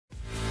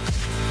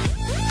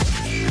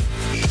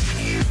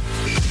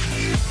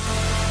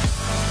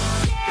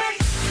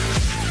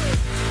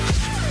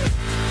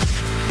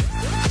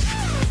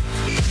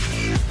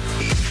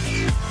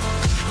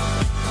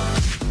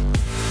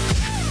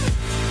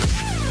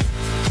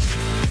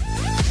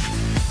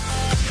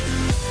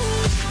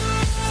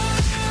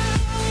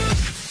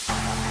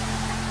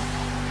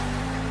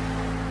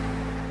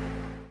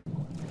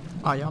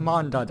I am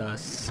under the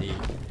sea.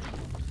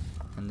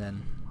 And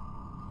then,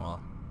 well,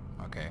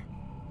 okay.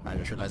 I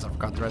just realized I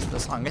forgot the rest of the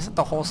song. Isn't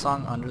the whole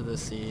song under the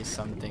sea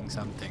something,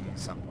 something,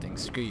 something?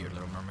 Screw you,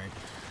 Little Mermaid.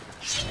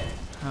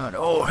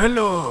 Oh,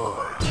 hello!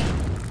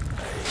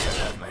 I shall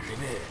have my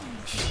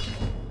revenge.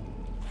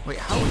 Wait,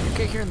 how would you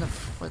get here in the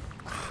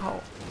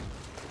how?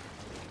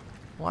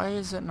 Why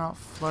is it not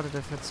flooded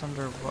if it's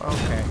under? Okay, you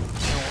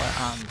know what?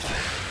 I'm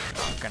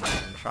not gonna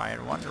even try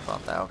and wonder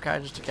about that. Okay, I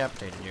just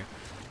decapitated you.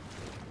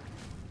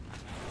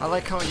 I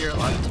like how you're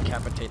allowed to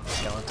decapitate the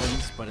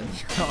skeletons, but in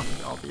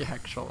all the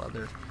actual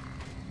other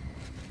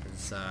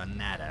is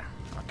nada.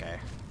 Okay.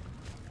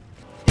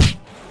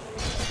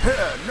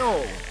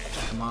 No!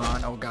 Come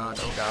on! Oh god!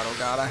 Oh god! Oh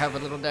god! I have a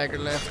little dagger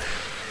left.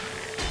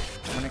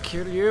 I'm gonna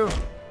kill you.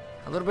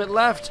 A little bit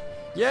left.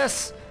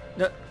 Yes.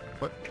 No.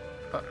 What?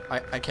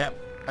 I can't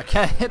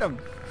hit him.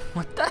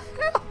 What the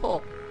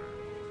hell?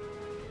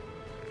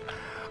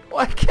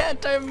 Why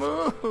can't I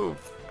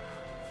move?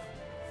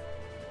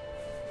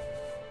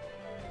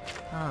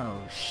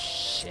 Oh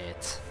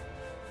shit.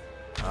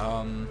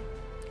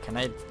 Can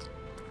I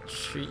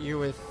treat you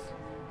with?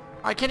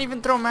 I can't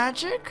even throw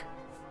magic?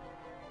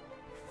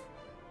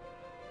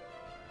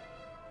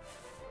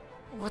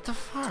 What the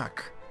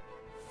fuck?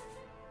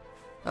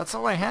 That's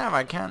all I have.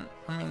 I can't.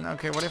 I mean,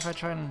 okay, what if I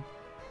try and.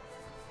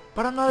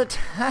 But I'm not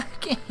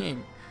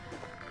attacking!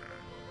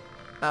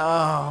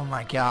 Oh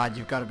my god,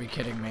 you've got to be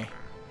kidding me.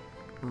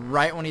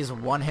 Right when he's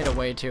one hit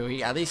away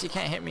too. At least he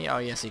can't hit me. Oh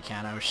yes he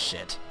can. Oh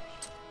shit.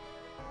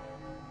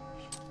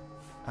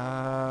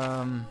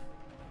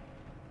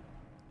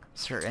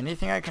 Is there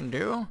anything I can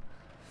do?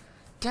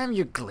 Damn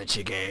you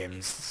glitchy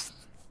games.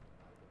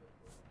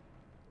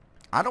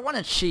 I don't want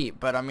to cheat,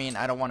 but I mean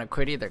I don't want to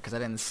quit either because I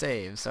didn't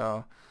save,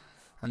 so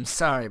I'm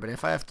sorry, but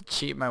if I have to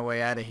cheat my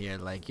way out of here,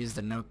 like use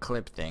the no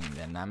clip thing,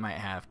 then I might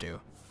have to.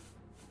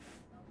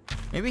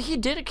 Maybe he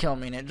did kill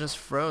me and it just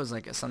froze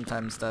like it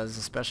sometimes does,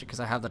 especially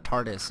because I have the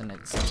TARDIS and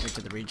it sends me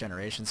to the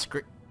regeneration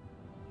screen.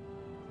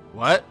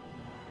 What?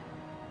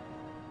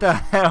 The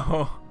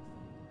hell?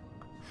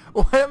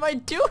 What am I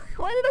doing?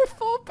 Why did I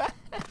fall back?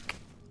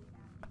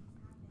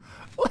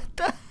 What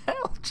the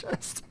hell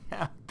just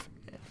happened?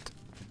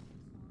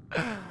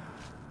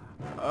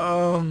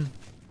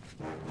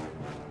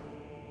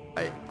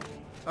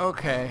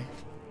 Okay.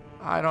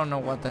 I don't know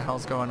what the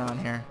hell's going on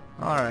here.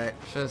 Alright,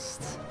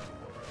 just...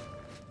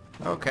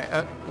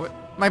 Okay, what?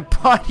 My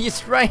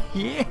body's right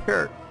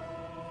here!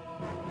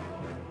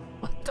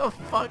 What the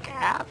fuck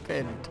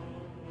happened?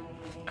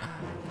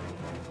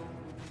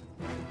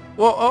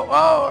 Whoa,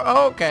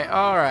 oh, okay,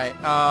 alright,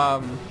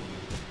 oh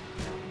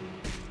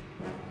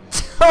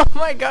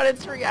my god,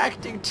 it's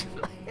reacting to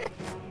my...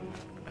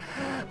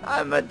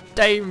 I'm a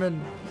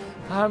demon.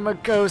 I'm a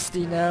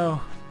ghosty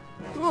now.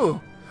 Ooh.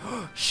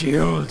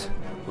 Shield.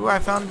 Ooh, I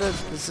found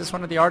this. This is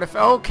one of the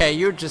artifacts. Okay,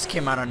 you just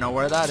came out of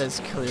nowhere. That is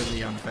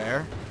clearly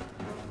unfair.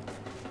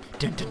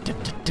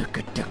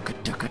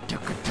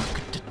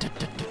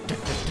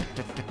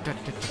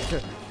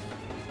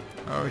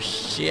 Oh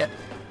shit.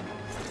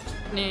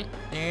 I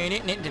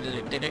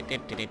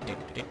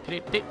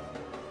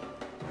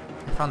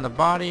found the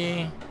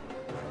body.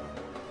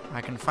 I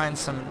can find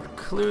some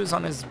clues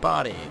on his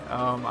body.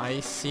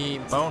 I see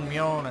bone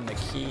meal and the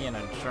key and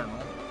a journal.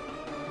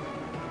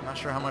 I'm not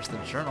sure how much the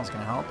journal's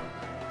gonna help.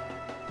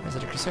 Is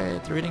it a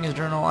crusade? Through reading his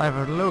journal, I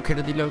have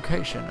located the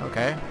location.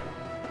 Okay.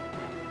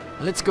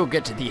 Let's go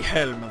get to the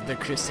helm of the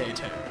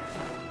Crusader.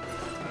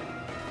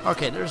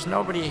 Okay, there's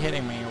nobody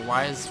hitting me.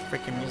 Why is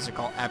freaking music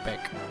all epic?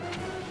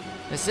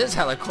 This is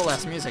hella cool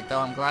ass music though.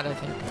 I'm glad I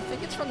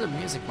think it's from the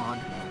music mod.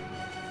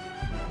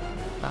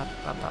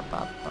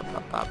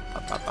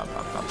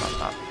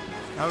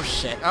 Oh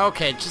shit.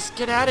 Okay, just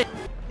get at it.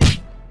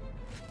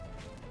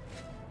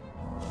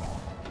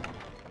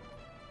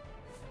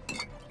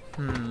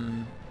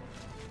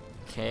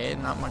 Okay,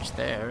 not much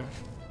there.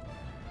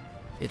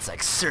 It's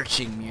like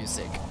searching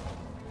music.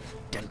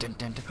 Dun dun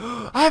dun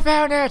dun. I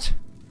found it!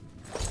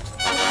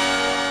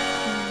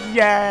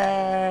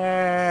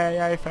 Yay!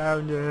 I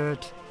found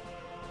it.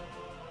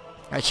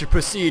 I should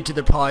proceed to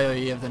the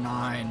Priory of the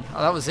Nine.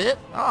 Oh, that was it?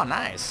 Oh,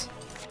 nice.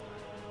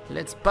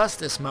 Let's bust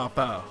this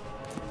mofo.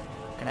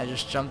 Can I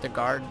just jump the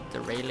guard,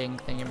 the railing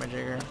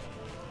thingamajigger?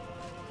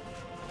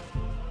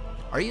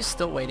 Are you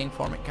still waiting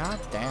for me? God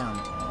damn.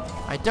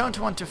 I don't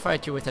want to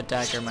fight you with a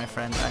dagger, my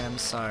friend. I am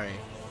sorry.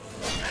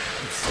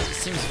 It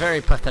seems very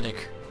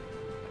pathetic.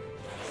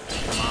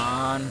 Come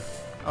on.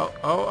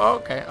 Oh,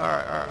 okay.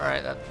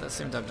 Alright. That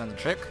seems to have done the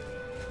trick.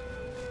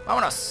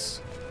 Vámonos!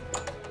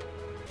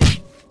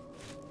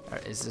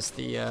 Is this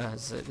the,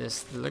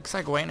 this looks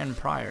like Wayne and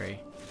Priory.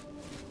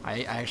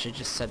 I actually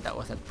just said that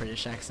with a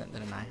British accent,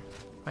 didn't I?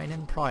 Wayne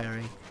and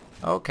Priory.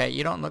 Okay,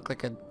 you don't look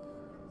like a...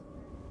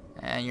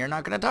 And you're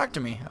not gonna talk to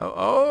me.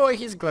 Oh,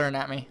 he's glaring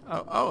at me.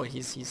 Oh,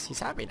 he's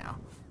happy now.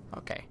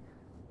 Okay.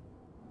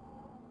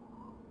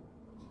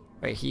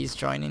 Wait, he's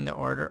joining the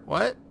order.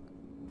 What?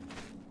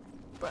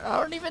 But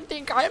I don't even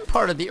think I'm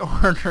part of the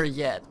order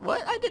yet.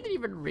 What? I didn't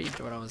even read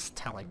what I was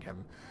telling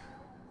him.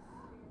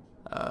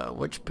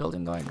 Which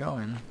building do I go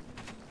in?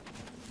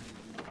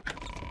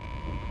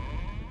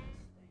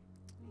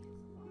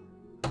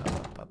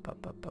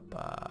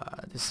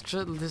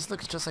 This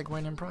looks just like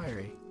Wayne and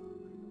Priory.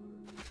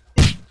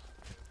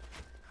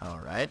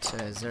 Alright,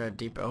 is there a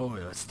deep... Oh,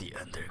 it's the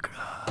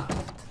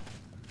underground.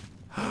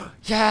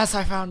 Yes,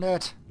 I found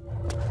it!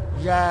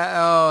 Yeah,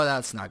 oh,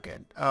 that's not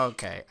good.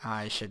 Okay,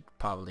 I should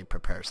probably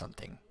prepare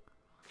something.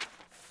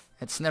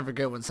 It's never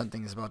good when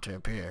something is about to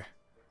appear.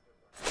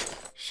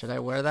 Should I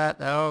wear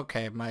that?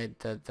 Okay,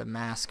 the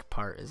mask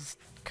part is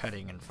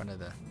cutting in front of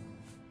the...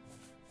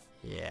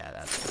 Yeah,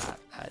 that's not...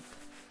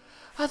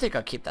 I think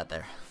I'll keep that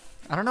there.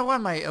 I don't know why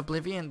my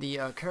Oblivion, the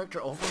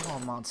character overhaul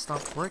mod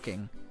stopped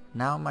working.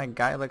 Now my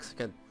guy looks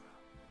like a...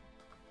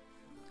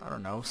 I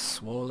don't know,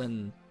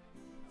 swollen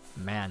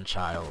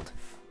man-child.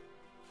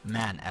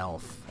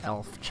 Man-elf.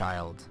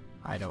 Elf-child.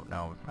 I don't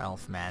know.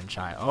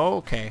 Elf-man-child. Oh,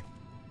 okay.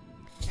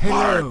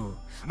 Hello!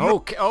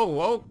 Okay,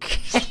 oh,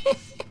 okay.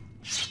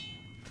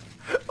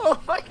 Oh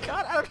my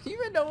god, I don't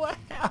even know what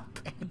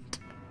happened.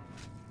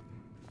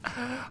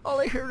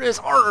 All I heard is...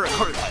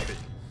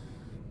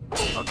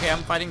 Okay,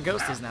 I'm fighting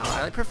ghosties now.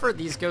 I prefer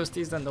these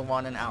ghosties than the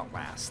one in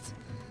Outlast.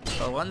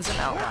 The ones in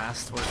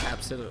Outlast were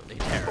absolutely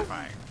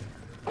terrifying.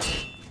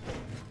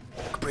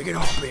 Bring it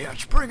on,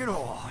 bitch! Bring it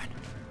on!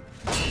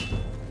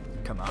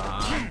 Come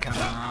on, come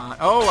on.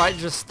 Oh, I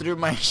just threw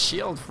my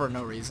shield for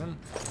no reason.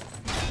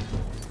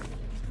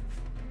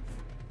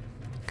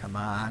 Come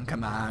on,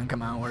 come on,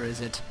 come on, where is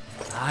it?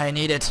 I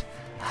need it.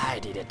 I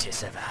need it to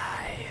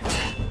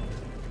survive.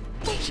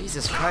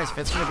 Jesus Christ, if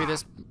it's gonna be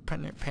this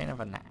pain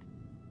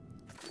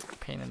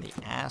in the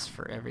ass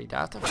for every... Do I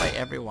have to fight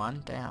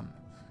everyone? Damn.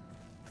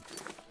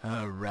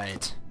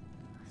 Alright.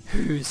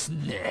 Who's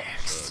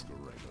next?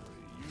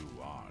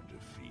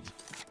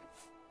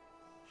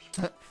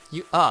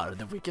 You are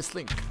the weakest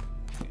link.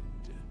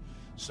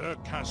 Sir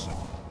Cassidy,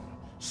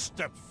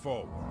 step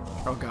forward.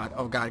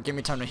 Oh god, give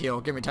me time to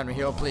heal,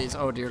 please.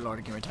 Oh dear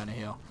lord, give me time to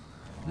heal.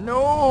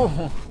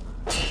 No!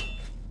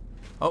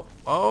 Oh,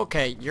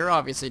 okay, you're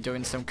obviously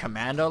doing some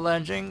commando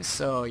lunging,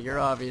 so you're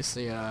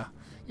obviously,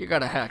 you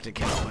got a hacked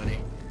account, buddy.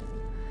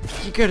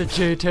 You got a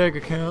JTAG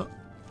account.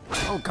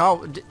 Oh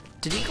god,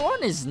 did he go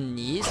on his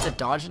knees to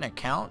dodge an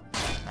account?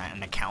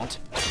 An account?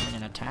 I mean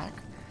an attack?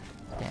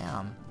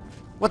 Damn.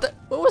 What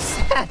was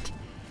that?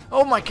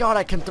 Oh my god,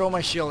 I can throw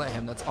my shield at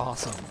him. That's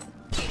awesome.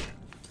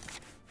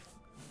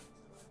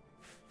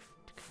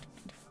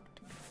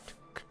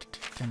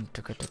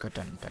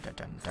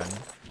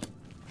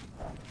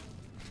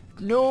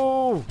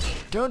 No!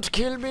 Don't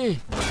kill me!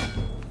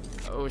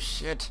 Oh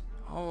shit.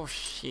 Oh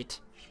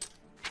shit.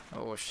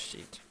 Oh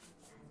shit.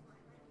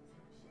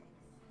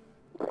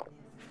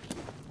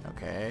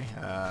 Okay,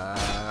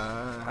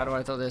 how do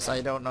I throw this?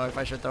 I don't know if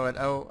I should throw it.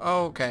 Oh,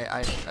 okay,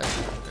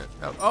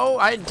 oh,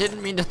 I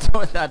didn't mean to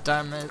throw it that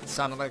time. It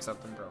sounded like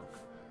something broke.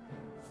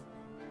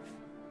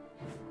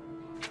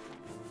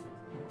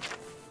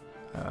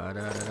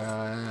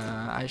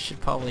 I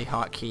should probably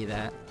hotkey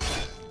that.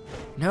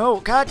 No,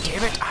 god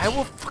damn it, I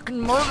will fucking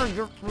murder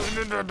your...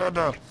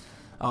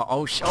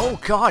 Oh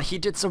god, he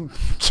did some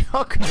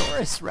Chuck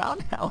Norris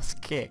roundhouse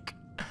kick.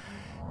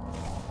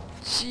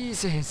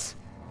 Jesus.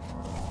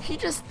 He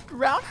just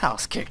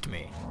roundhouse kicked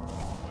me.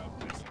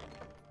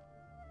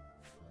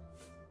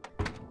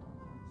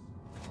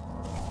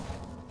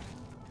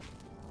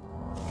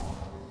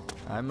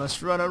 I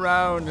must run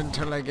around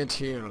until I get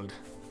healed.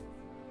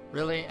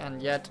 Really?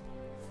 And yet...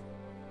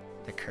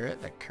 The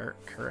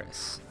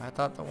Curtis. I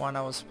thought the one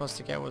I was supposed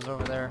to get was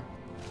over there.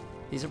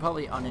 These are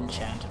probably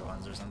unenchanted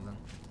ones or something.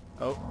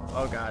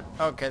 Oh god.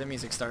 Okay, the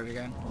music started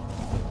again.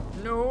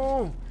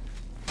 No!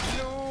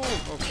 No!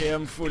 Okay,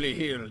 I'm fully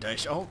healed.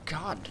 Oh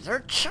god,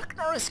 they're Chuck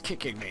Norris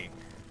kicking me.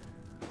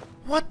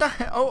 What the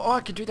hell? Oh,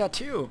 I can do that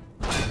too.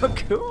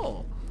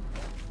 Cool.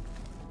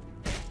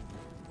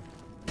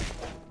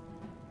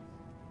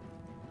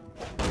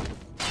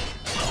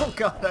 Oh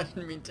god, I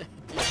didn't mean to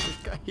hit this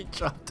guy. He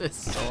dropped his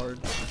sword.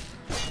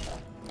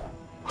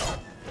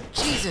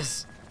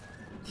 Jesus!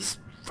 He's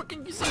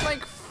fucking using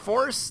like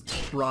force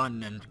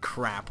run and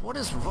crap. What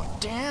is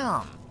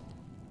damn!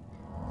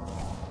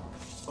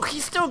 Oh,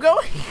 he's still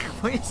going!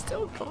 He's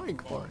still going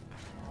for it.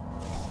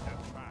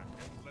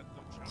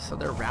 So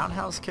they're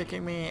roundhouse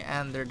kicking me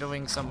and they're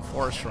doing some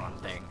force run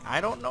thing.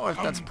 I don't know if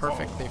that's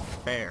perfectly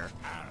fair.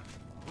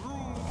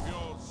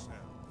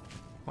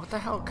 What the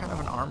hell kind of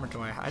an armor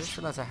do I have? I just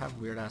realized I have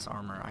weird ass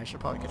armor. I should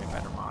probably get a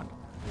better mod.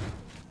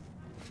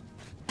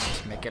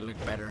 To make it look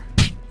better.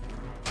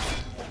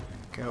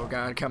 Oh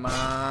god, come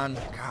on.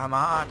 Come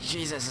on.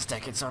 Jesus, it's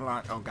taking so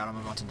long. Oh god, I'm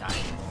about to die.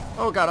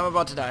 Oh god, I'm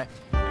about to die.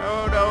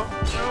 Oh no,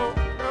 no,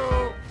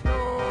 no,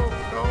 no,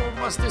 no.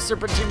 Must do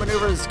serpentine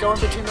maneuvers. Go in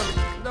between the...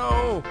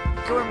 No.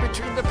 Go in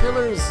between the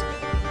pillars.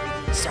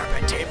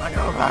 Serpentine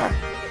maneuver.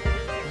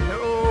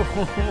 No.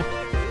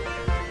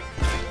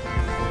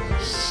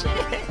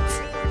 Shit.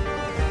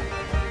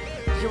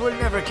 You will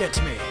never get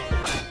me.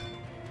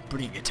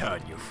 Bring it on,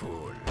 you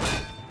fool.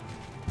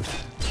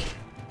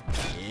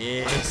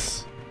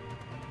 Yes.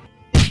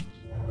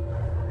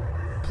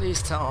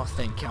 Please tell. Oh,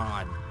 thank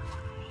God.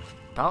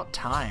 About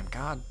time.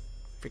 God,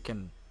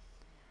 freaking.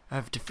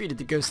 I've defeated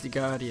the ghostly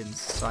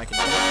guardians, so I can...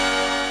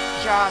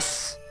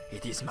 Yes!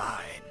 It is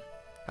mine.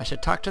 I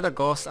should talk to the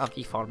ghosts of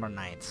the former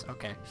knights.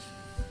 Okay.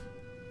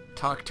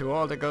 Talk to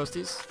all the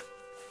ghosties.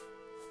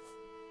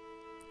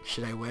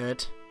 Should I wear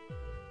it?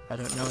 I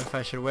don't know if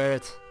I should wear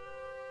it.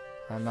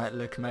 I might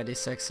look mighty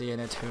sexy in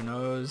it, who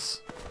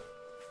knows?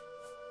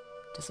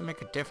 Doesn't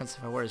make a difference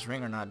if I wear his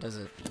ring or not, does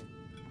it?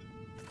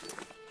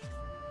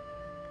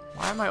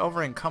 Why am I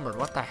over encumbered?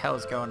 What the hell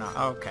is going on?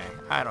 Okay,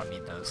 I don't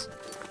need those.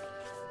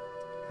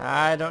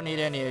 I don't need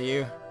any of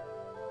you.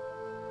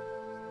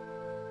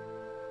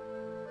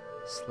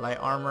 Slight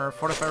armor,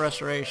 fortify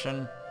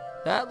restoration.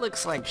 That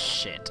looks like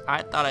shit.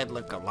 I thought I'd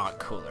look a lot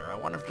cooler. I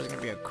wonder if there's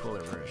gonna be a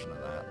cooler version of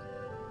that.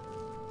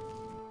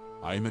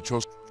 I'm at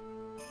your...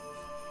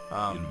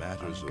 I'm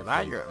matters of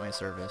glad faith. you're at my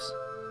service.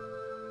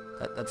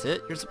 That's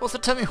it? You're supposed to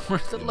tell me where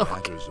to In look.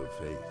 matters of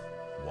faith,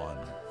 one.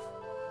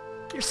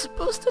 You're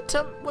supposed to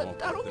tell me what?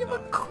 Walk I don't with give the a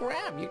knife.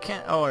 crap. You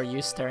can't. Oh, are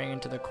you staring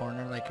into the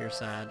corner like you're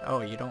sad?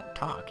 Oh, you don't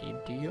talk.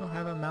 Do you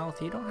have a mouth?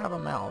 You don't have a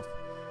mouth.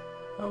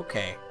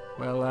 Okay.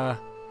 Well,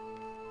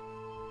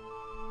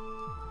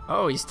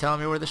 oh, he's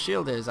telling me where the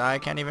shield is. I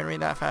can't even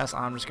read that fast.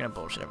 I'm just gonna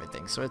bullshit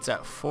everything. So it's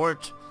at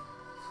Fort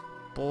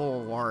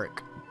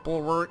Bulwark.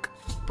 Bulwark.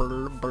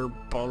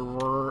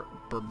 Bulwark.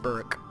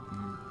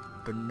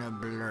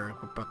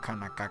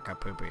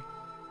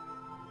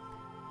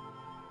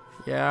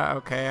 Yeah,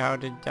 okay, how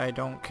did... I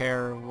don't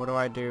care. What do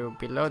I do?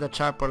 Below the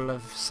chapel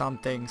of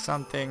something,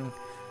 something.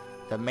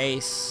 The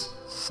mace,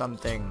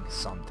 something,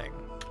 something.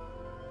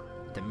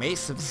 The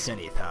mace of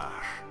Zenithar.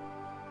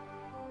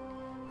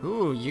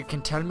 Ooh, you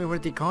can tell me where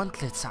the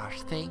gauntlets are.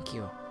 Thank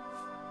you.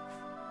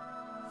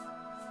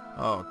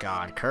 Oh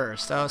god,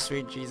 cursed. Oh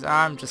sweet Jesus.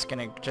 I'm just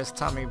gonna... Just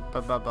tell me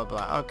blah blah blah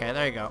blah. Okay,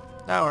 there you go.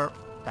 That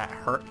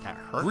hurt. That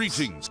hurts.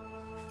 Greetings,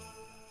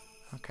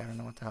 Okay, I don't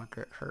know what the hell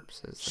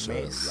hurts is. The Sir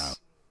mace. Ra-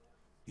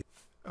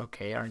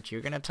 Okay, aren't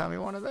you gonna tell me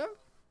one of them?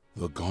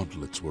 The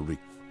gauntlets were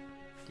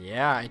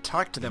Yeah, I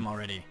talked to them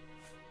already.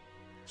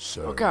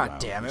 Sir Oh god Ra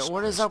damn it, was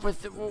what is up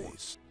with quested the... for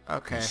this.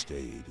 Okay. He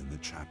stayed in the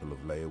chapel of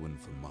Leowyn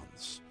for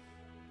months.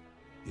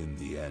 In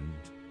the end,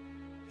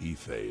 he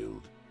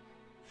failed.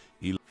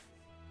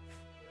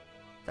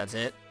 That's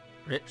it?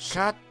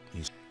 Cut?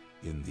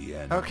 In the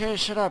end, Okay,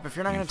 shut up. If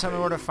you're not He gonna tell me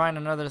where to failed. find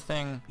another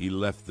thing... he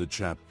left the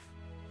chapel.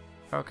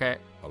 Okay.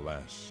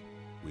 Alas,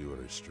 we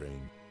were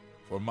estranged.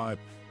 For my...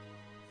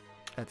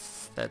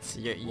 That's...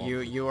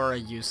 You are a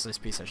useless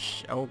piece of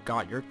oh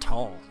god, you're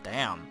tall.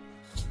 Damn.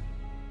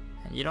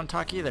 And you don't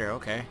talk either,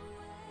 okay.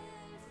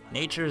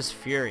 Nature's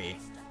Fury.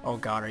 Oh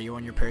god, are you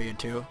on your period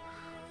too?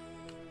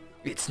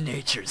 It's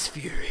Nature's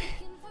Fury.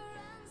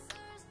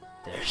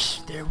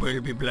 There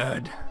will be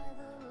blood.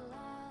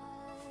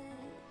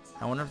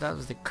 I wonder if that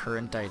was the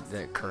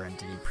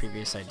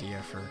previous idea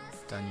for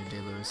Daniel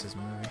Day-Lewis's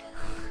movie.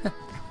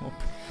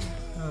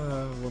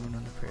 Woman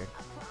on the period.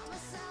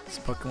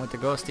 Spoken with the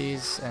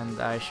ghosties, and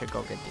I should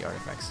go get the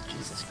artifacts.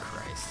 Jesus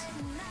Christ.